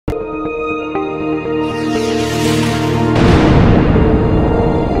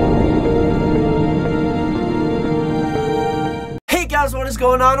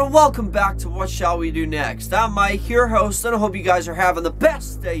going on, and welcome back to What Shall We Do Next? I'm Mike, your host, and I hope you guys are having the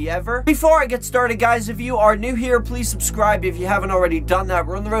best day ever. Before I get started, guys, if you are new here, please subscribe if you haven't already done that.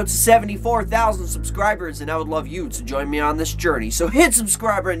 We're on the road to 74,000 subscribers, and I would love you to join me on this journey. So hit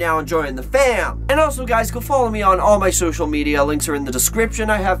subscribe right now and join the fam. And also, guys, go follow me on all my social media. Links are in the description.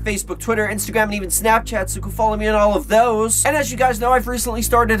 I have Facebook, Twitter, Instagram, and even Snapchat, so go follow me on all of those. And as you guys know, I've recently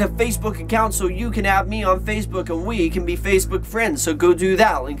started a Facebook account, so you can add me on Facebook, and we can be Facebook friends. So go do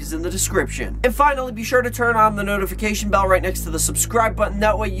that. Link is in the description. And finally, be sure to turn on the notification bell right next to the subscribe button.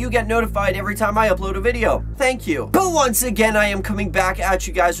 That way you get notified every time I upload a video. Thank you. But once again, I am coming back at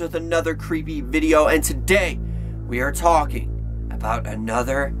you guys with another creepy video, and today we are talking about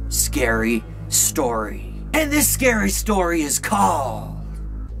another scary story. And this scary story is called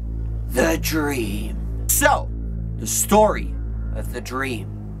The Dream. So, the story of The Dream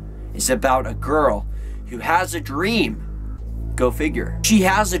is about a girl who has a dream. Go figure. She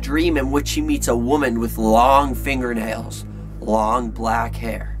has a dream in which she meets a woman with long fingernails, long black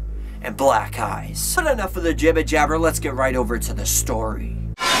hair, and black eyes. But enough of the jibber jabber, let's get right over to the story.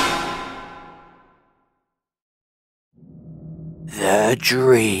 The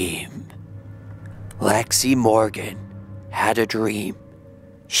Dream. Lexi Morgan had a dream.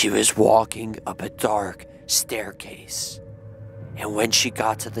 She was walking up a dark staircase, and when she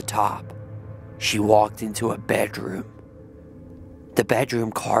got to the top, she walked into a bedroom. The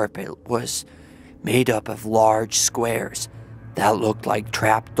bedroom carpet was made up of large squares that looked like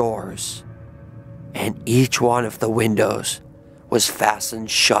trapdoors, and each one of the windows was fastened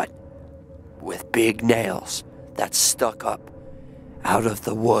shut with big nails that stuck up out of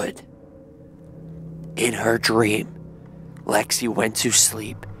the wood. In her dream, Lexi went to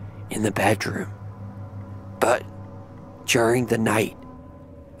sleep in the bedroom, but during the night,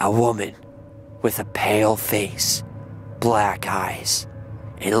 a woman with a pale face, black eyes,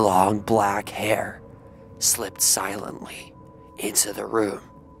 and long black hair slipped silently into the room.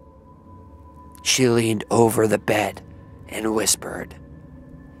 She leaned over the bed and whispered,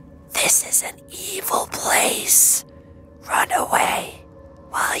 "This is an evil place. Run away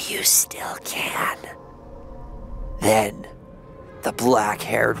while you still can." Then, the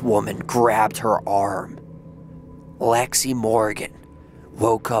black-haired woman grabbed her arm. Lexi Morgan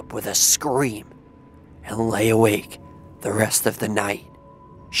woke up with a scream and lay awake the rest of the night,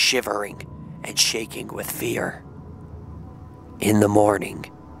 shivering and shaking with fear. In the morning,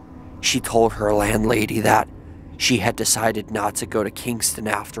 she told her landlady that she had decided not to go to Kingston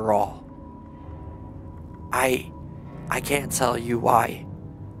after all. I can't tell you why,"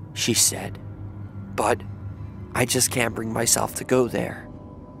 she said, "but I just can't bring myself to go there."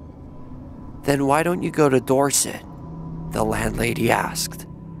 "Then why don't you go to Dorset?" the landlady asked.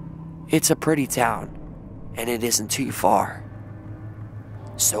 "It's a pretty town, and it isn't too far."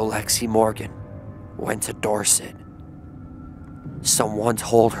 So Lexi Morgan went to Dorset. Someone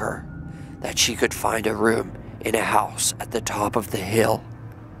told her that she could find a room in a house at the top of the hill.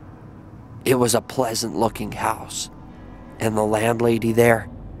 It was a pleasant-looking house, and the landlady there,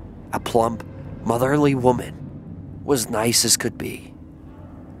 a plump, motherly woman, was nice as could be.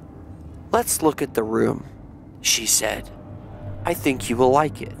 "Let's look at the room," she said. "I think you will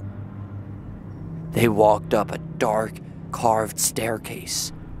like it." They walked up a dark, carved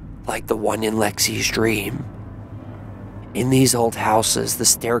staircase, like the one in Lexi's dream. In these old houses, the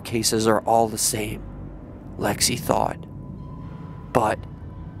staircases are all the same, Lexi thought. But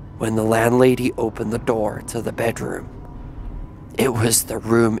when the landlady opened the door to the bedroom, it was the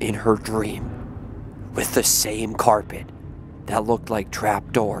room in her dream, with the same carpet that looked like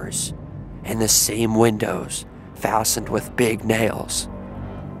trapdoors, and the same windows fastened with big nails.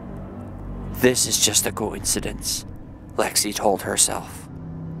 "This is just a coincidence," Lexi told herself.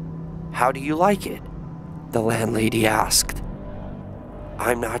 "How do you like it?" the landlady asked.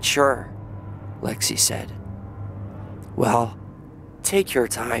 "I'm not sure," Lexi said. "Well, take your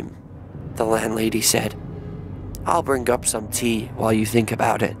time," the landlady said. "I'll bring up some tea while you think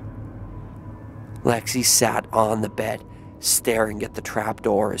about it." Lexi sat on the bed, staring at the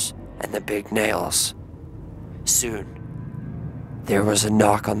trapdoors and the big nails. Soon, there was a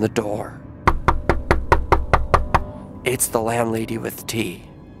knock on the door. "It's the landlady with tea,"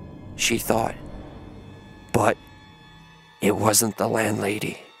 she thought. But it wasn't the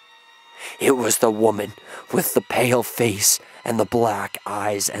landlady. It was the woman with the pale face and the black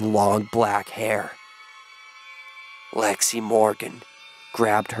eyes and long black hair. Lexi Morgan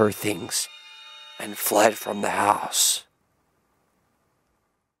grabbed her things and fled from the house.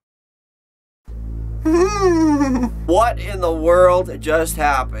 What in the world just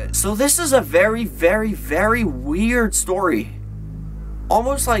happened? So this is a very, very, very weird story.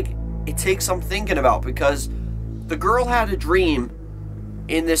 almost like it takes some thinking about, because the girl had a dream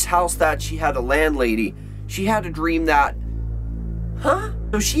in this house that she had a landlady. She had a dream that,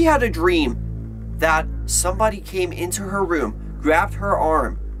 So she had a dream that somebody came into her room, grabbed her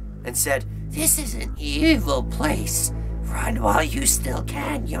arm, and said, "This is an evil place. Run while you still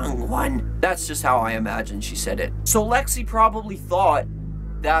can, young one." That's just how I imagine she said it. So Lexi probably thought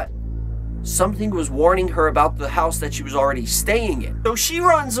that something was warning her about the house that she was already staying in. So she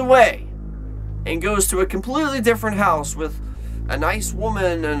runs away and goes to a completely different house with a nice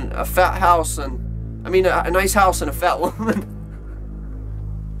woman and a fat house, and a nice house and a fat woman.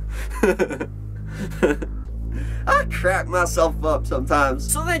 I crack myself up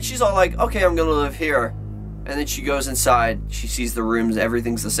sometimes. So then she's all like, okay, I'm gonna live here. And then she goes inside, she sees the rooms,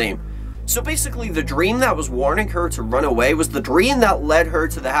 everything's the same. So basically the dream that was warning her to run away was the dream that led her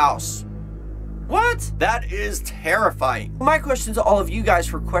to the house. What? That is terrifying. My question to all of you guys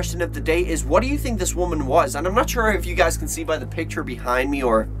for question of the day is, what do you think this woman was? And I'm not sure if you guys can see by the picture behind me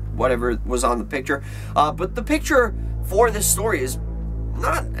or whatever was on the picture, but the picture for this story is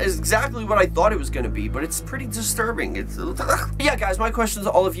not exactly what I thought it was going to be, but it's pretty disturbing. Yeah, guys, my question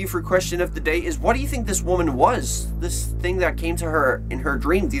to all of you for question of the day is, what do you think this woman was? This thing that came to her in her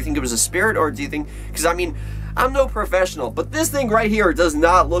dream. Do you think it was a spirit, or do you think, because I mean, I'm no professional, but this thing right here does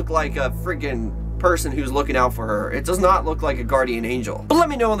not look like a friggin' person who's looking out for her. It does not look like a guardian angel. But let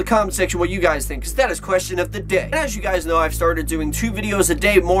me know in the comment section what you guys think, because that is question of the day. And as you guys know, I've started doing 2 videos a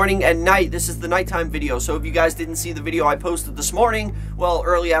day, morning and night. This is the nighttime video, so if you guys didn't see the video I posted this morning, well,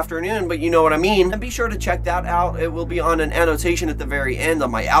 early afternoon, but you know what I mean, then be sure to check that out. It will be on an annotation at the very end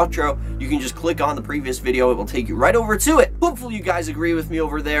on my outro. You can just click on the previous video. It will take you right over to it. Hopefully you guys agree with me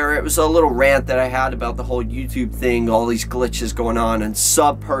over there. It was a little rant that I had about the whole YouTube thing, all these glitches going on and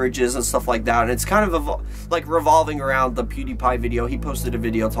sub purges and stuff like that, and it's kind of like revolving around the PewDiePie video. He posted a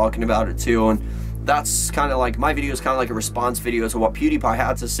video talking about it too, and that's kind of like, my video is kind of like a response video to what PewDiePie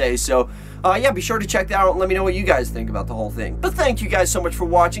had to say. So yeah, be sure to check that out and let me know what you guys think about the whole thing. But thank you guys so much for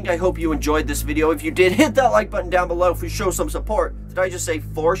watching. I hope you enjoyed this video. If you did, hit that like button down below for show some support. Did I just say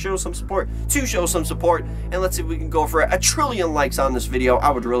 4 show some support? 2 show some support, and let's see if we can go for a trillion likes on this video. I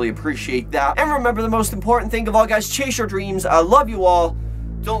would really appreciate that. And remember, the most important thing of all, guys, chase your dreams. I love you all.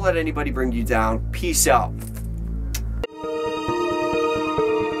 Don't let anybody bring you down. Peace out.